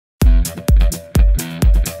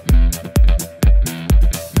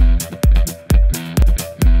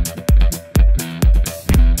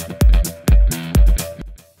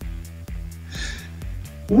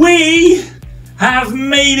We have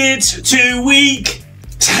made it to week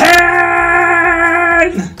 10!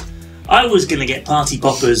 I was going to get party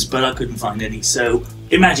poppers, but I couldn't find any, so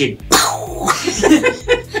imagine.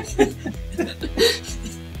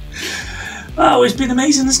 Oh, it's been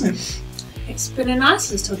amazing, isn't it? It's been a nice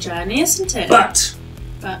little journey, isn't it? But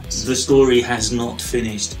the story has not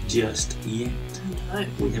finished just yet. No.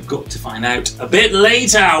 We have got to find out a bit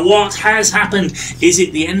later what has happened. Is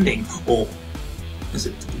it the ending or is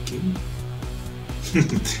it the beginning?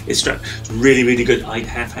 It's really, really good. I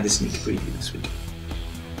have had a sneak preview this week,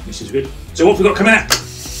 which is good. So what have we got coming out?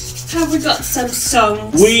 Have we got some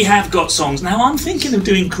songs? We have got songs. Now I'm thinking of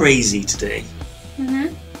doing Crazy today.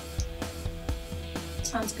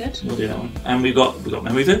 Sounds good. We'll do that one. And we've got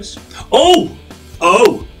memory verse. Oh!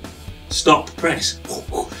 Stop press.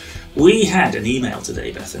 We had an email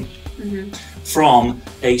today, Bethan, from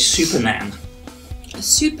a super nan. A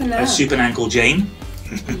super nan? A super nan called Jane.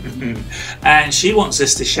 And she wants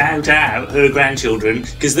us to shout out her grandchildren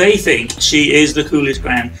because they think she is the coolest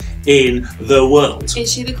gran in the world.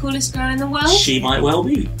 Is she the coolest gran in the world? She might well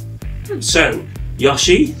be. So,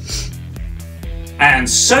 Yoshi and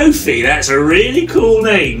Sophie, that's a really cool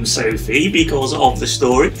name, Sophie, because of the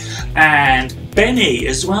story, and Benny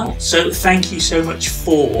as well. So thank you so much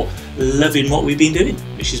for loving what we've been doing,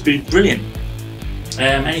 which has been brilliant.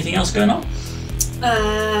 Anything else going on?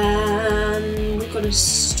 We've got a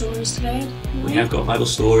stories today. We have got a Bible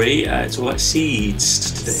story. It's all about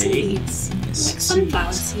seeds today. Seeds. Yes, Like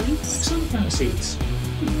sunflower seeds. Like sunflower seeds.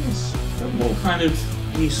 Yes. But more kind of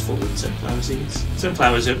useful than sunflower seeds.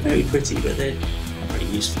 Sunflowers are very pretty, but they're not very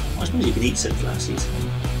useful. I suppose you can eat sunflower seeds.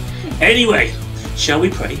 Anyway, shall we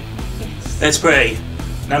pray? Yes. Let's pray.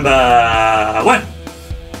 Number 1,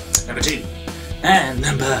 number 2, and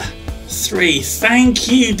number 3.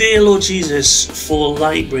 Thank you, dear Lord Jesus, for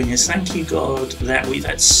Lightbringers. Thank you, God, that we've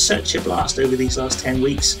had such a blast over these last 10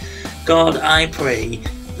 weeks. God, I pray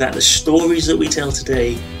that the stories that we tell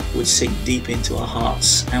today would sink deep into our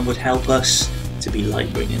hearts and would help us to be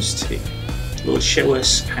Lightbringers too. Lord, show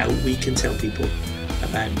us how we can tell people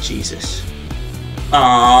about Jesus.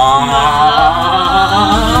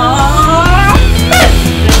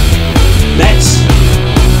 Let's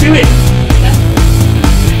do it!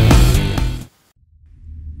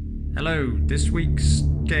 Hello, this week's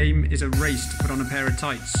game is a race to put on a pair of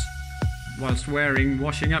tights whilst wearing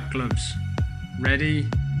washing up gloves. Ready,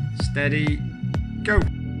 steady, go!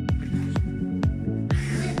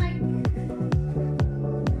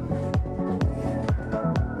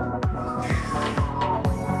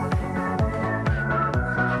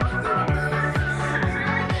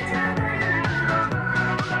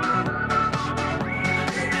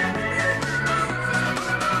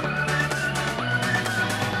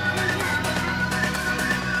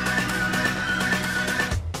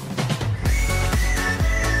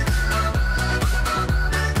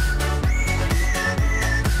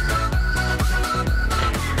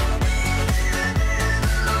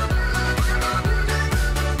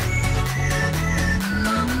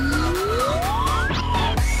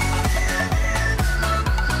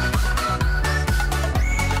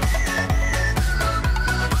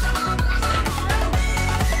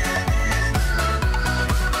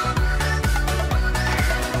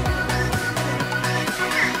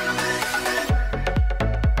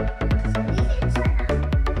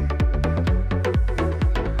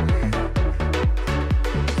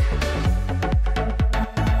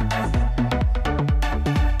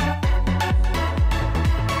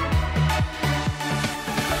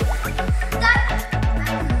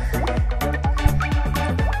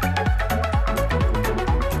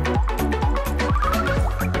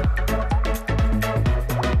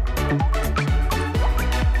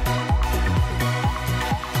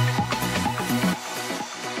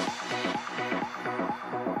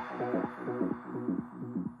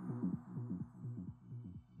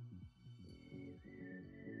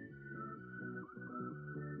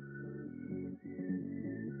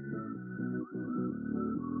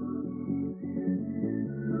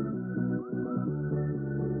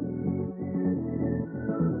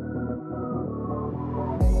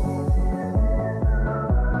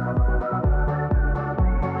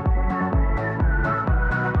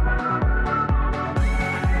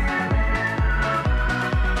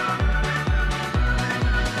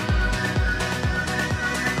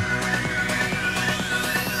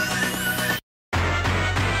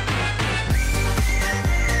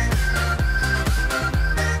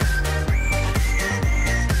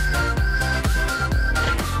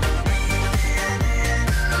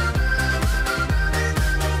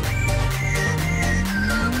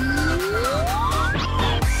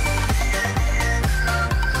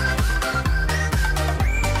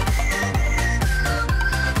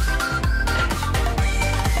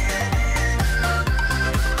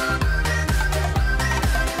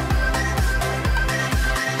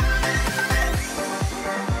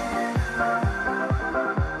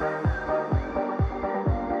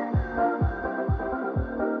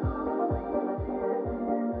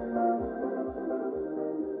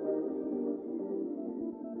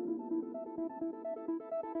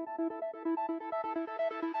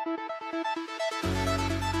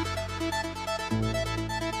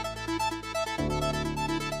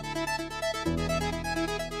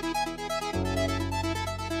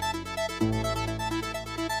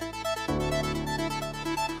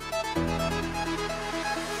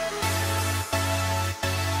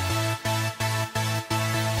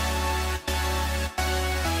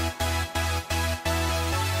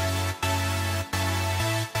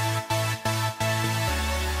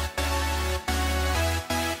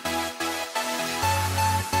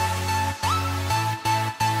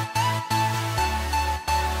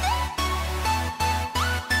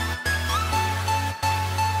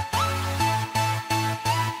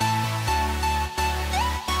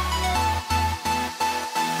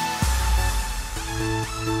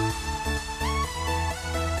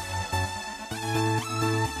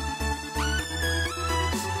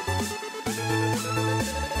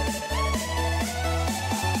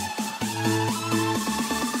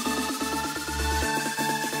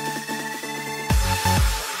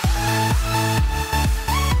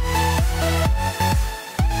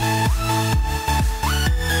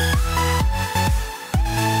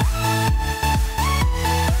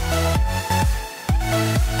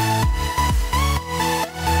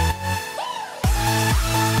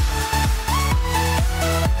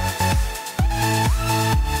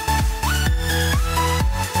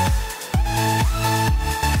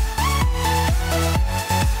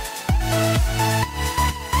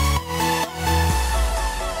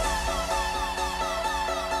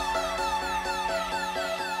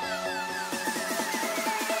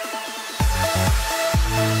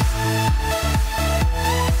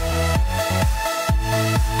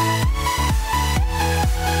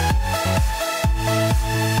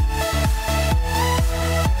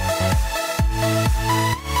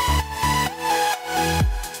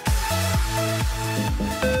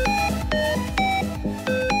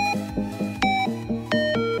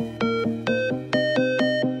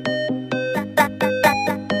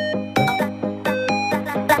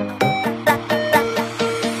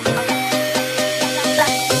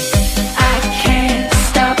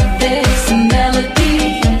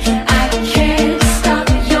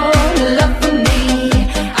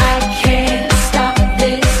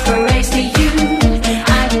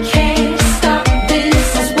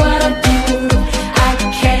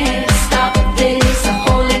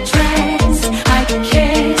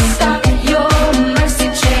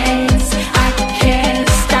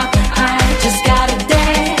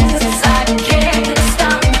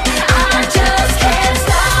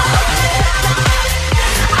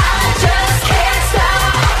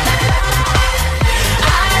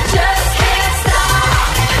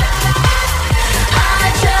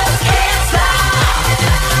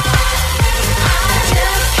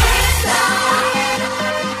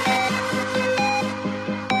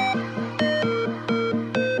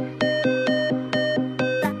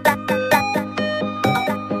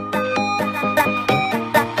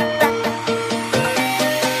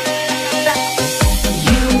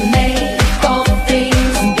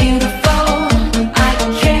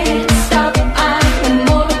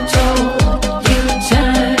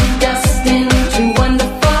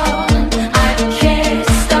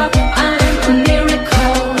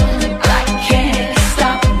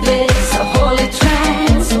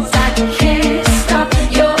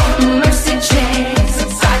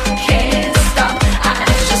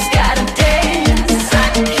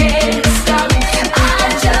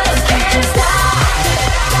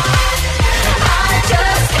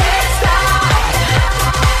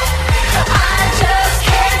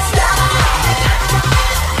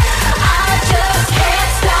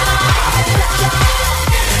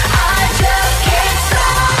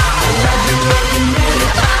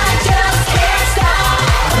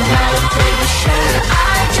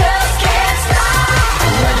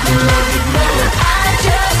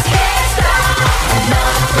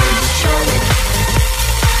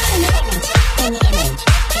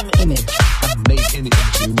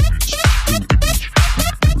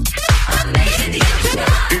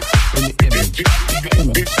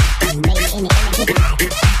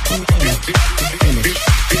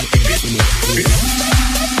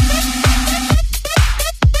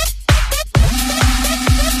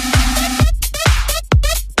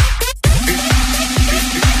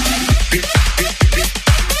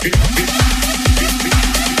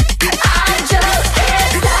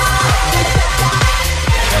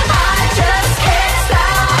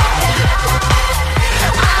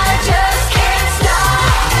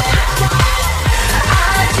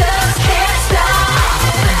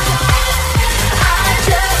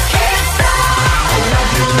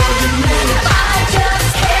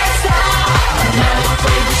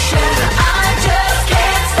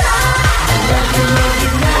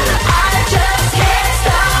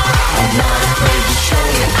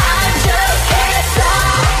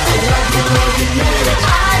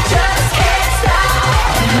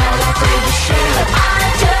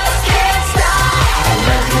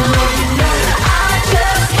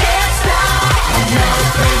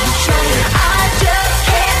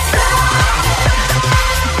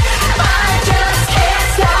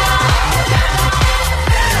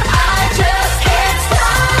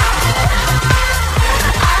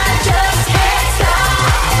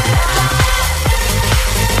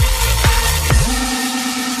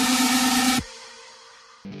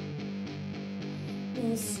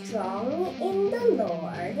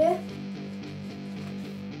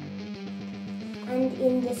 and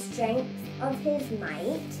in the strength of his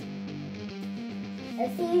might.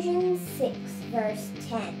 Ephesians 6 verse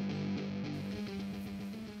 10.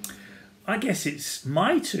 I guess it's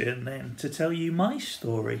my turn then to tell you my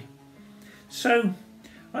story. So,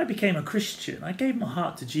 I became a Christian. I gave my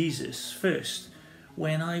heart to Jesus first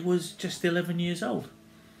when I was just 11 years old.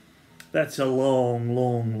 That's a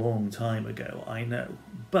long time ago, I know.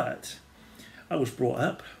 But I was brought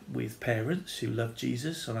up with parents who loved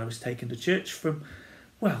Jesus, and I was taken to church from,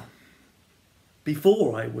 well,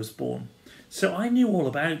 before I was born. So I knew all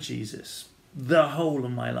about Jesus the whole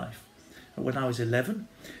of my life. When I was 11,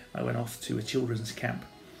 I went off to a children's camp.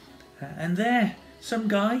 And there, some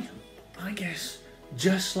guy, I guess,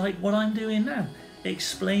 just like what I'm doing now,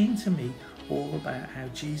 explained to me all about how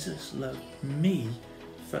Jesus loved me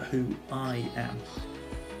for who I am.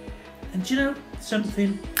 And you know,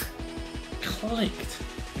 something clicked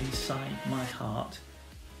inside my heart.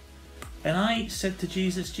 And I said to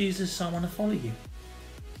Jesus, Jesus, I want to follow you.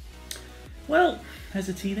 Well, as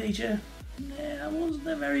a teenager, I wasn't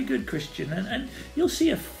a very good Christian. And you'll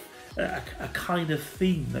see a kind of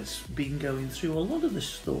theme that's been going through a lot of the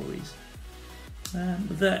stories.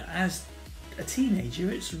 That as a teenager,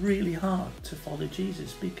 it's really hard to follow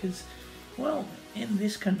Jesus because, well, in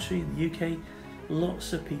this country, in the UK,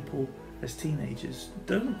 lots of people as teenagers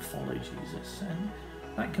don't follow Jesus, and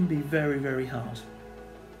that can be very hard.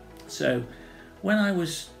 So when I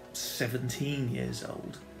was 17 years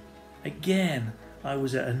old, again I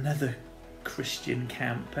was at another Christian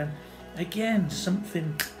camp, and again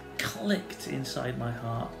something clicked inside my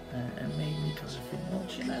heart and made me kind of think, well,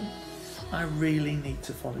 you know, I really need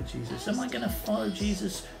to follow Jesus. Am I going to follow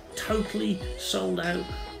Jesus totally sold out,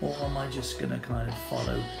 or am I just going to kind of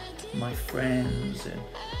follow my friends and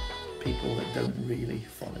people that don't really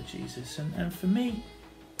follow Jesus? And for me,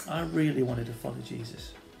 I really wanted to follow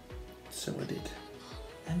Jesus, so I did.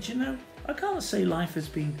 And you know, I can't say life has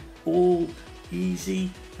been all easy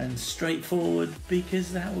and straightforward,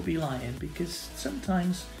 because that would be lying, because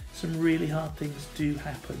sometimes some really hard things do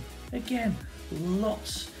happen. Again,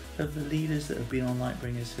 lots of the leaders that have been on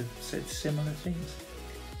Lightbringers have said similar things.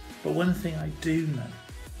 But one thing I do know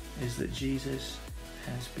is that Jesus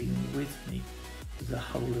has been with me the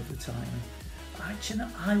whole of the time. You know,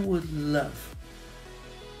 I would love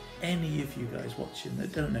any of you guys watching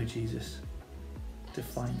that don't know Jesus to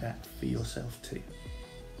find that for yourself too.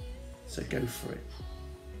 So go for it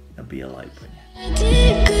and be a Lightbringer.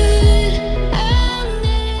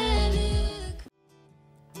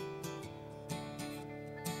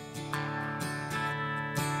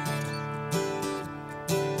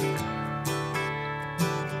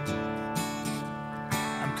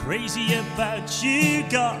 Crazy about you,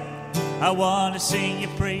 God. I want to sing your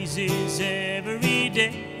praises every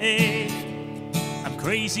day. I'm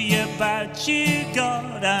crazy about you,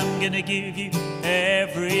 God. I'm gonna give you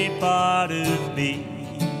every part of me.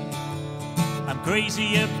 I'm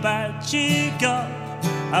crazy about you, God.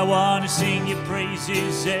 I want to sing your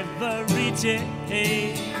praises every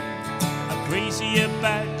day. I'm crazy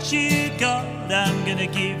about you, God. I'm gonna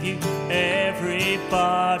give you every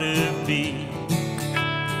part of me.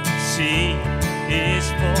 C is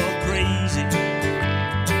for crazy,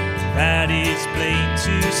 that is plain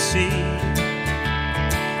to see.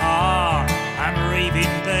 R, I'm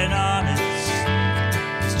raving bananas,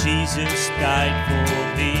 'cause Jesus died for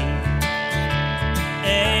me.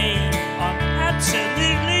 A, I'm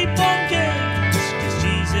absolutely bonkers, 'cause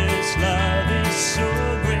Jesus' love is so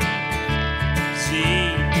great. Z,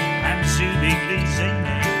 I'm soothingly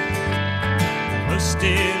zany, most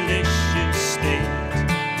delicious state.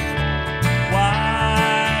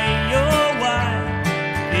 Why, oh why,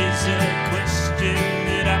 is a question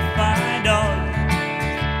that I find odd.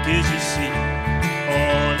 'Cause you see,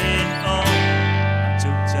 all in all, I'm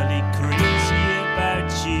totally crazy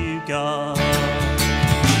about you, God.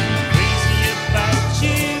 Crazy about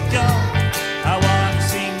you, God. I want to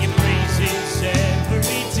sing your praises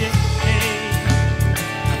every day.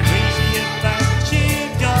 I'm crazy about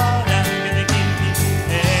you, God. I'm gonna give you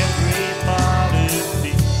every part of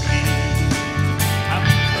me. I'm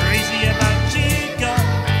crazy about you, God.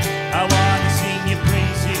 I want to sing your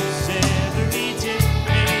praises every day.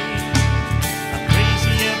 I'm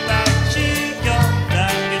crazy about you, God.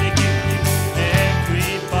 I'm gonna give you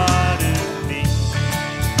every part of me.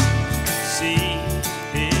 C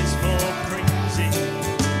is for crazy,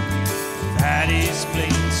 that is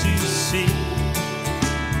plain to see.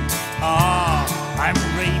 Ah, I'm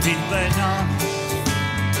raving bananas,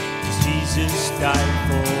 'cause Jesus died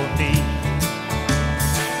for me.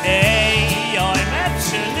 Hey, I'm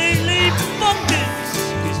absolutely bonkers,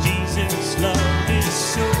 'cause Jesus' love is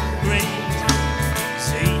so great.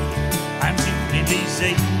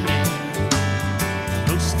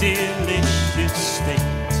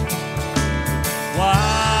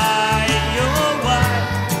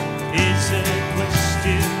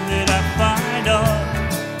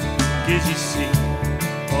 'cause you see,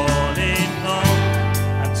 all in all,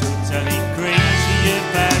 I'm totally crazy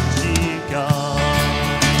about you,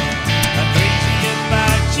 God. I'm crazy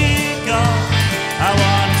about you, God. I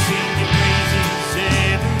wanna sing your praises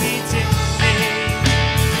every day.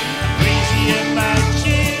 I'm crazy about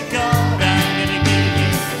you, God. I'm gonna give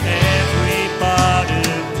you every part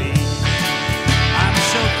of me. I'm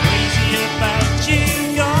so crazy about you,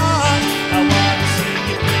 God. I wanna sing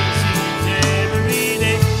your praises every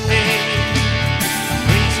day. I'm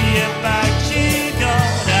crazy about you,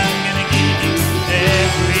 God. I'm gonna give you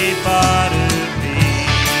every part of me.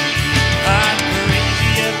 I'm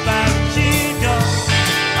crazy about you, God.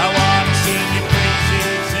 I wanna sing your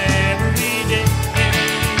praises every day.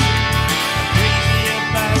 I'm crazy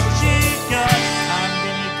about you, God. I'm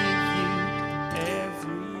gonna give you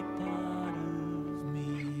every part of me.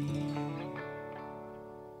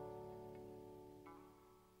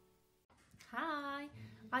 Hi,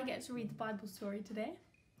 I get to read the Bible story today.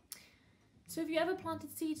 So have you ever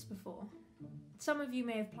planted seeds before? Some of you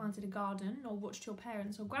may have planted a garden or watched your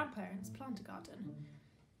parents or grandparents plant a garden.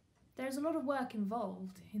 There's a lot of work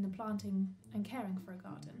involved in the planting and caring for a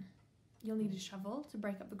garden. You'll need a shovel to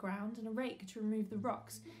break up the ground and a rake to remove the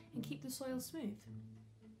rocks and keep the soil smooth.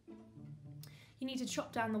 You need to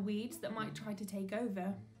chop down the weeds that might try to take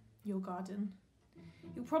over your garden.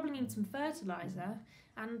 You'll probably need some fertiliser,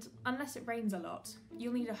 and unless it rains a lot,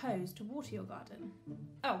 you'll need a hose to water your garden.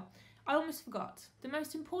 Oh, I almost forgot. The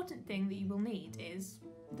most important thing that you will need is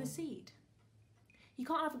the seed. You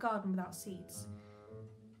can't have a garden without seeds.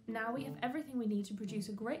 Now we have everything we need to produce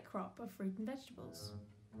a great crop of fruit and vegetables.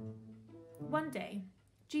 One day,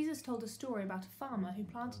 Jesus told a story about a farmer who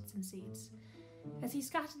planted some seeds. As he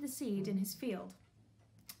scattered the seed in his field,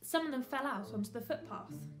 some of them fell out onto the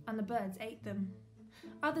footpath, and the birds ate them.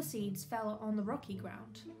 Other seeds fell on the rocky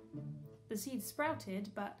ground. The seeds sprouted,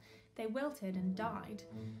 but they wilted and died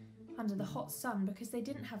under the hot sun because they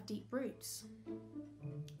didn't have deep roots.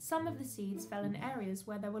 Some of the seeds fell in areas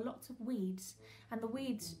where there were lots of weeds, and the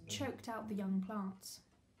weeds choked out the young plants.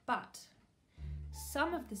 But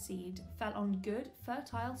some of the seed fell on good,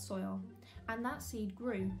 fertile soil, and that seed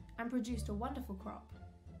grew and produced a wonderful crop.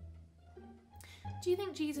 Do you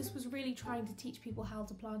think Jesus was really trying to teach people how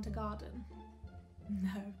to plant a garden?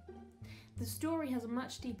 No. The story has a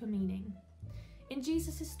much deeper meaning. In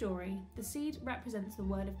Jesus' story, the seed represents the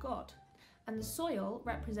word of God, and the soil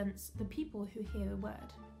represents the people who hear the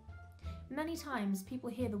word. Many times people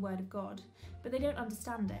hear the word of God, but they don't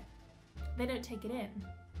understand it. They don't take it in.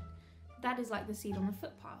 That is like the seed on the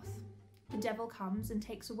footpath. The devil comes and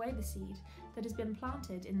takes away the seed that has been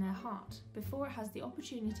planted in their heart before it has the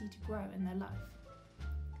opportunity to grow in their life.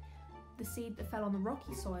 The seed that fell on the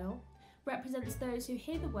rocky soil represents those who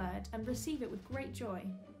hear the word and receive it with great joy.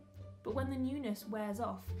 But when the newness wears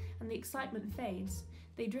off and the excitement fades,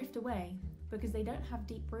 they drift away because they don't have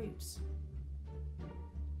deep roots.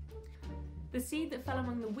 The seed that fell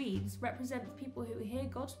among the weeds represents people who hear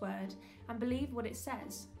God's word and believe what it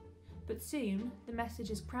says. But soon, the message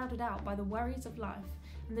is crowded out by the worries of life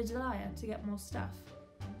and the desire to get more stuff.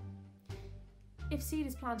 If seed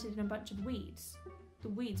is planted in a bunch of weeds, the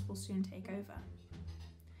weeds will soon take over.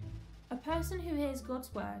 A person who hears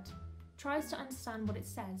God's word, tries to understand what it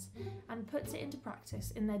says, and puts it into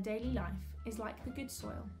practice in their daily life is like the good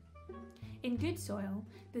soil. In good soil,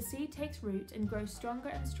 the seed takes root and grows stronger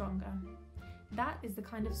and stronger. That is the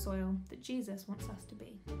kind of soil that Jesus wants us to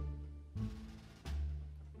be.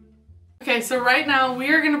 Okay, so right now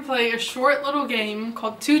we are going to play a short little game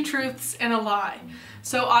called Two Truths and a Lie.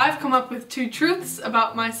 So I've come up with two truths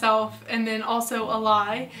about myself and then also a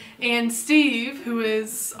lie. And Steve, who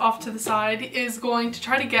is off to the side, is going to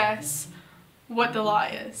try to guess what the lie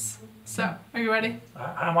is. So, are you ready?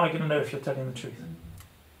 How am I going to know if you're telling the truth?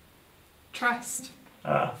 Trust.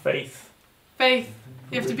 Faith. Faith.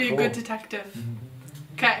 You have to be a good detective.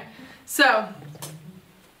 Okay, so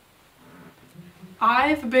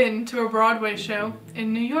I've been to a Broadway show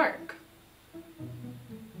in New York.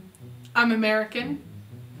 I'm American.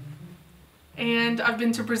 And I've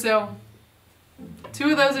been to Brazil.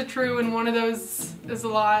 Two of those are true and one of those is a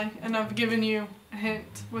lie, and I've given you a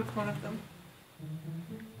hint with one of them.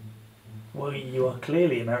 Well, you are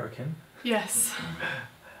clearly American. Yes.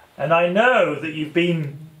 And I know that you've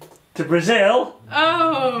been to Brazil.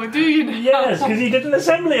 Oh, do you know? Yes, because you did an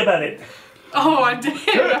assembly about it. Oh, I did.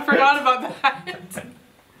 I forgot about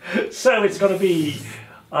that. So it's got to be,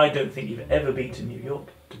 I don't think you've ever been to New York,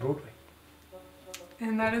 to Broadway.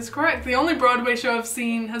 And that is correct. The only Broadway show I've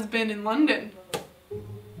seen has been in London.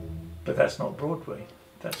 But that's not Broadway.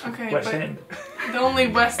 That's Okay, West but End. The only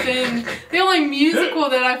West End, the only musical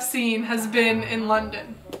that I've seen has been in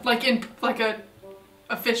London, like in like a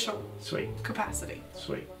official capacity.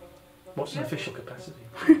 Sweet. What's an official capacity?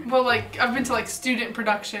 Well, like I've been to like student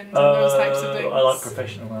productions and those types of things. I like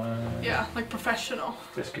professional. Yeah, like professional.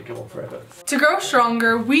 This could go on forever. To grow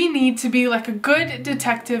stronger, we need to be like a good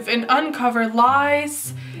detective and uncover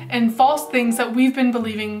lies and false things that we've been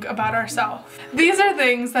believing about ourselves. These are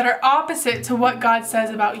things that are opposite to what God says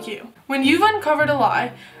about you. When you've uncovered a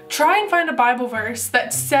lie, try and find a Bible verse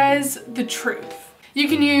that says the truth. You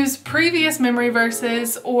can use previous memory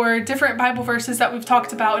verses or different Bible verses that we've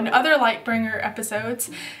talked about in other Lightbringer episodes,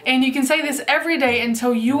 and you can say this every day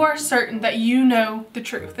until you are certain that you know the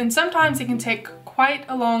truth. And sometimes it can take quite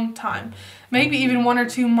a long time, maybe even 1 or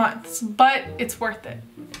 2 months, but it's worth it.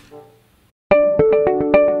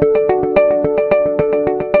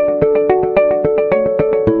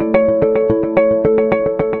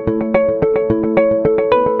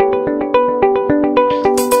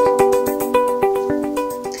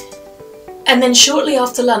 And then shortly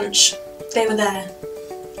after lunch, they were there.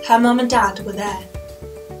 Her mum and dad were there.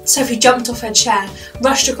 Sophie jumped off her chair,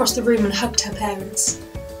 rushed across the room and hugged her parents.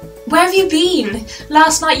 "Where have you been?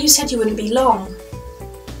 Last night you said you wouldn't be long."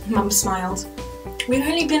 Mum smiled. "We've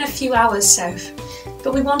only been a few hours, Soph,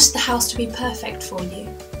 but we wanted the house to be perfect for you."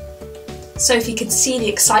 Sophie could see the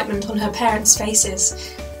excitement on her parents' faces.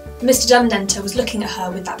 Mr. Dundenter was looking at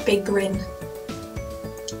her with that big grin.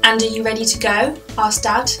 "And are you ready to go?" asked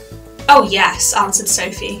Dad. "Oh yes," answered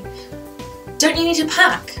Sophie. "Don't you need to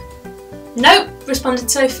pack?" "Nope,"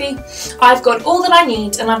 responded Sophie. "I've got all that I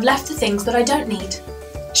need and I've left the things that I don't need."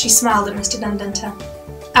 She smiled at Mr. Dundenter.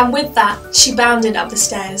 And with that, she bounded up the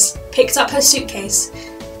stairs, picked up her suitcase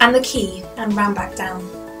and the key and ran back down.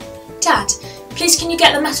 "Dad, please can you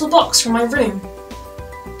get the metal box from my room?"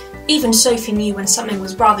 Even Sophie knew when something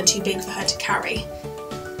was rather too big for her to carry.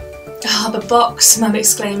 "Ah, the box," Mum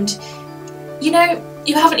exclaimed. "You know,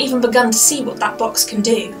 you haven't even begun to see what that box can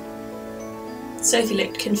do." Sophie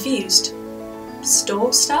looked confused.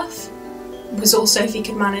 "Store stuff?" was all Sophie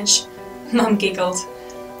could manage. Mum giggled.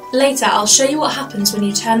 "Later I'll show you what happens when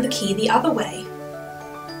you turn the key the other way."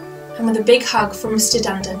 And with a big hug from Mr.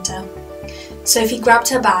 Dundenter, Sophie grabbed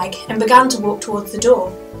her bag and began to walk towards the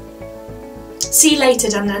door. "See you later,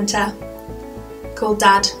 Dundenter," called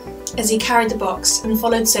Dad as he carried the box and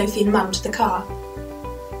followed Sophie and Mum to the car.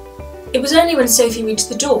 It was only when Sophie reached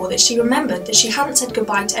the door that she remembered that she hadn't said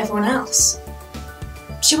goodbye to everyone else.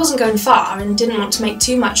 She wasn't going far and didn't want to make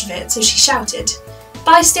too much of it, so she shouted,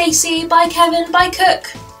 "Bye Stacey, bye Kevin, bye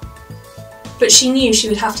Cook." But she knew she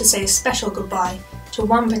would have to say a special goodbye to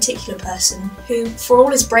one particular person who, for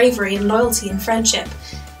all his bravery and loyalty and friendship,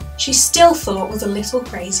 she still thought was a little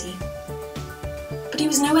crazy. But he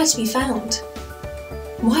was nowhere to be found.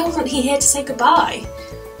 Why wasn't he here to say goodbye?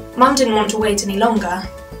 Mum didn't want to wait any longer.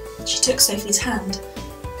 She took Sophie's hand.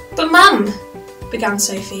 "But Mum," began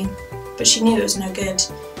Sophie, but she knew it was no good.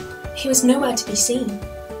 He was nowhere to be seen.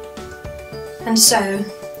 And so,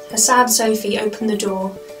 a sad Sophie opened the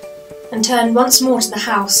door and turned once more to the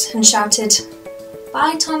house and shouted,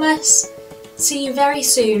 "Bye, Thomas. See you very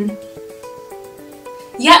soon."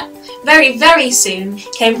 "Yep, very, very soon,"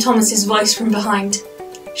 came Thomas's voice from behind.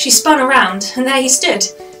 She spun around, and there he stood,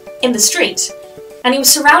 in the street, and he was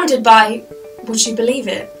surrounded by, would you believe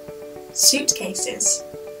it, suitcases.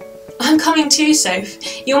 "I'm coming too,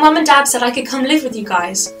 Soph. Your mum and dad said I could come live with you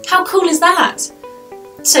guys. How cool is that?"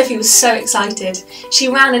 Sophie was so excited. She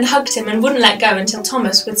ran and hugged him and wouldn't let go until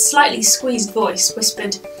Thomas, with slightly squeezed voice,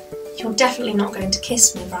 whispered, "You're definitely not going to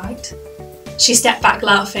kiss me, right?" She stepped back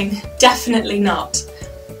laughing. Definitely not.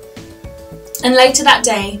 And later that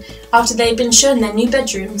day, after they'd been shown their new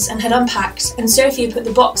bedrooms and had unpacked and Sophie had put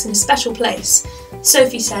the box in a special place,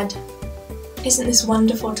 Sophie said, "Isn't this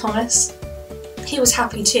wonderful, Thomas?" He was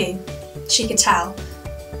happy too, she could tell.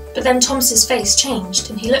 But then Thomas's face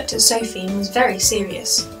changed and he looked at Sophie and was very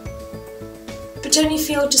serious. "But don't you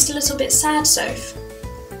feel just a little bit sad, Soph?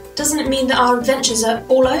 Doesn't it mean that our adventures are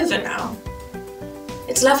all over now?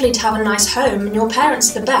 It's lovely to have a nice home and your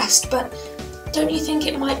parents are the best, but don't you think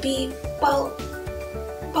it might be, well,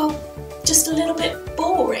 just a little bit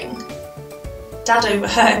boring?" Dad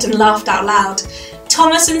overheard and laughed out loud.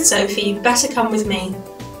 "Thomas and Sophie, you'd better come with me."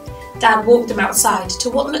 Dad walked them outside to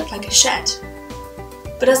what looked like a shed.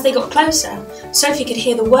 But as they got closer, Sophie could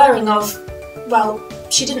hear the whirring of, well,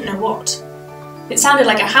 she didn't know what. It sounded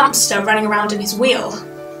like a hamster running around in his wheel.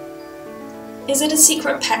 "Is it a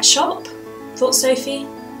secret pet shop?" thought Sophie.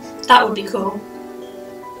 That would be cool.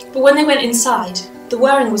 But when they went inside, the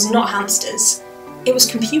whirring was not hamsters. It was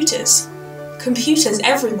computers. Computers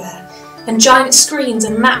everywhere. and giant screens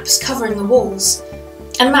and maps covering the walls,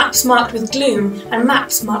 and maps marked with gloom and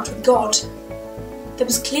maps marked with God. There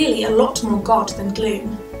was clearly a lot more God than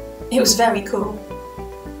gloom. It was very cool.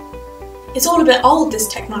 It's all a bit old, this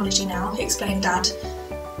technology now, explained Dad.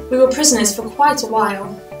 We were prisoners for quite a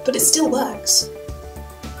while, but it still works.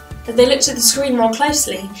 As they looked at the screen more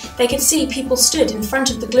closely, they could see people stood in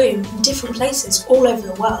front of the gloom in different places all over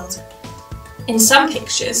the world. In some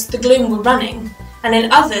pictures, the gloom were running, and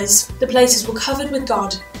in others, the places were covered with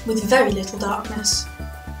God, with very little darkness.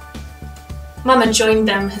 Mama joined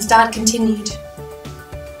them as Dad continued.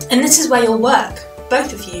 And this is where you'll work,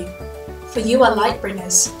 both of you, for you are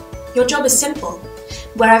Lightbringers. Your job is simple.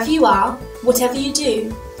 Wherever you are, whatever you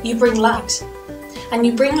do, you bring light. And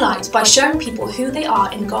you bring light by showing people who they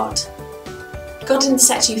are in God. God didn't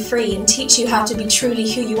set you free and teach you how to be truly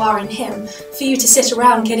who you are in Him for you to sit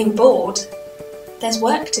around getting bored. There's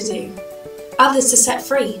work to do. Others to set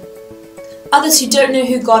free. Others who don't know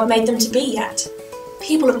who God made them to be yet.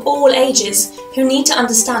 People of all ages who need to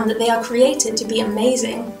understand that they are created to be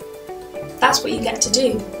amazing. That's what you get to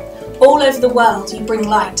do. All over the world you bring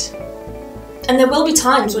light. And there will be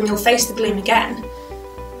times when you'll face the gloom again,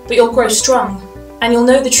 but you'll grow strong and you'll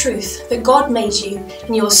know the truth that God made you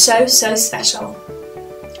and you're so, so special.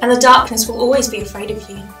 And the darkness will always be afraid of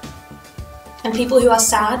you. And people who are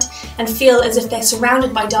sad and feel as if they're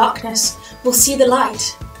surrounded by darkness will see the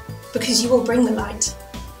light, because you will bring the light.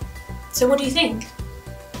 So what do you think?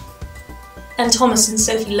 And Thomas and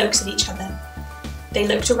Sophie looked at each other. They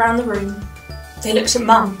looked around the room. They looked at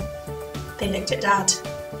Mum. They looked at Dad.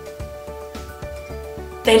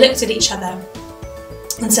 They looked at each other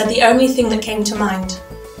and said the only thing that came to mind: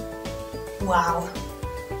 wow.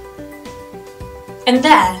 And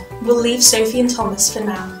there we'll leave Sophie and Thomas for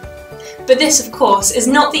now. But this, of course, is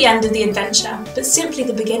not the end of the adventure, but simply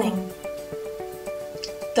the beginning.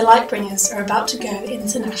 The Lightbringers are about to go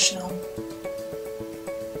international.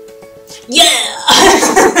 Yeah!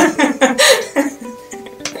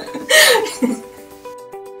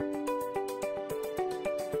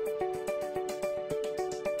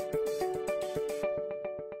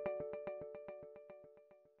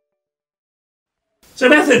 So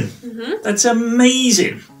Bethan, that's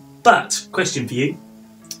amazing. But, question for you.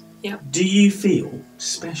 Yeah. Do you feel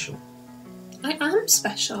special? I am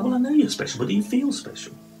special. Well, I know you're special, but do you feel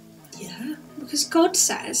special? Yeah, because God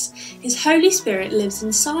says His Holy Spirit lives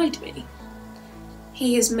inside me.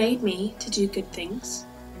 He has made me to do good things.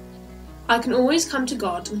 I can always come to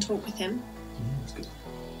God and talk with Him. That's good.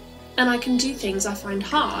 And I can do things I find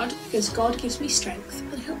hard because God gives me strength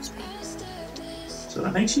and helps me. So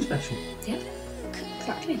that makes you special. Yeah,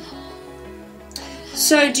 exactly.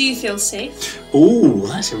 So, do you feel safe? Oh,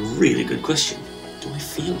 that's a really good question. Do I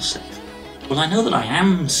feel safe? Well, I know that I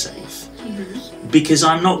am safe because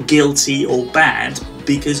I'm not guilty or bad,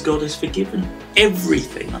 because God has forgiven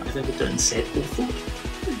everything that I've ever done, said or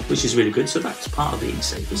thought, which is really good. So that's part of being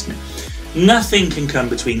safe, isn't it? Nothing can come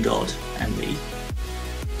between God and me.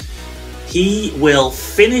 He will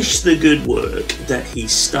finish the good work that He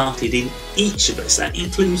started in each of us. That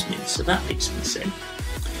includes me, so that makes me safe.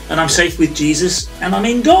 And I'm safe with Jesus, and I'm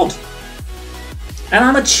in God. And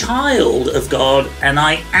I'm a child of God, and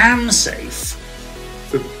I am safe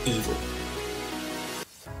from evil.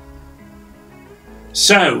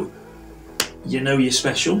 So, you know you're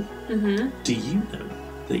special. Do you know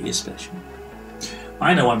that you're special?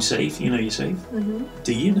 I know I'm safe. You know you're safe.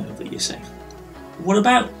 Do you know that you're safe? What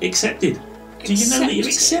about accepted? Do you know that you're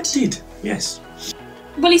accepted? Yes.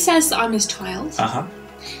 Well, He says that I'm His child.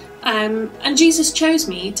 And Jesus chose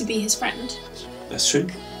me to be His friend. That's true.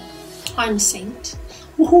 I'm a saint.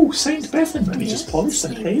 Woohoo, Saint Bethan. Let me just polish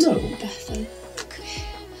that Saint halo. Bethan.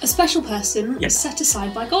 A special person set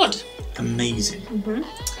aside by God. Amazing.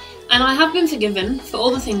 And I have been forgiven for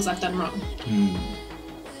all the things I've done wrong.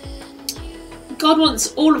 God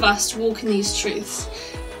wants all of us to walk in these truths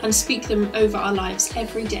and speak them over our lives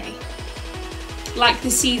every day. Like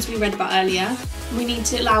the seeds we read about earlier, we need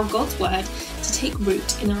to allow God's word to take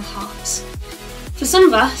root in our hearts. For some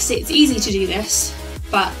of us, it's easy to do this,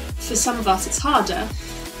 but for some of us it's harder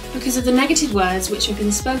because of the negative words which have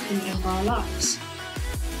been spoken over our lives.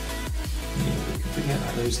 Yeah, we can forget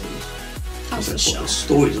about those things. Oh, for That's sure. what the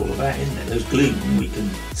story's all about, isn't it? Those gloom, we can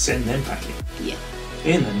send them packing. Yeah.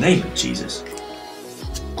 In the name of Jesus.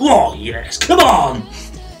 Oh, yes, come on!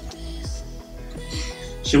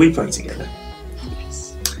 Shall we pray together?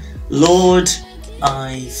 Yes. Lord,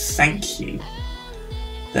 I thank you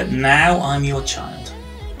that now I'm your child.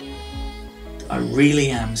 I really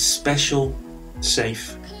am special,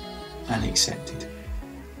 safe, and accepted.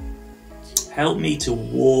 Help me to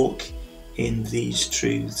walk in these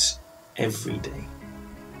truths every day.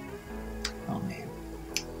 Amen.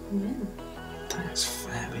 Amen. That's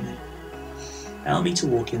fab, isn't it? Help me to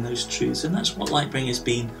walk in those truths, and that's what Lightbringers has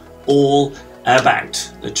been all about.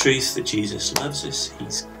 The truth that Jesus loves us,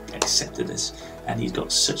 he's accepted us, and he's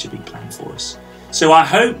got such a big plan for us. So I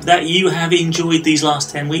hope that you have enjoyed these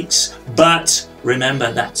last 10 weeks, but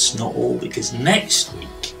remember that's not all, because next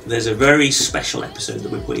week there's a very special episode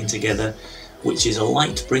that we're putting together, which is a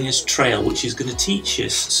Lightbringers Trail, which is going to teach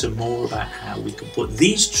us some more about how we can put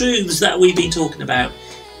these truths that we've been talking about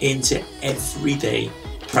into everyday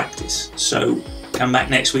practice. So come back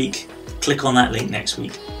next week, click on that link next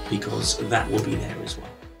week, because that will be there as well.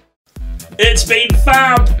 It's been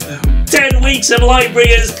fab! 10 weeks of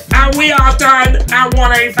Lightbringers, and we are done! And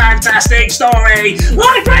what a fantastic story!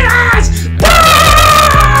 Lightbringers!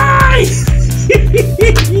 Bye!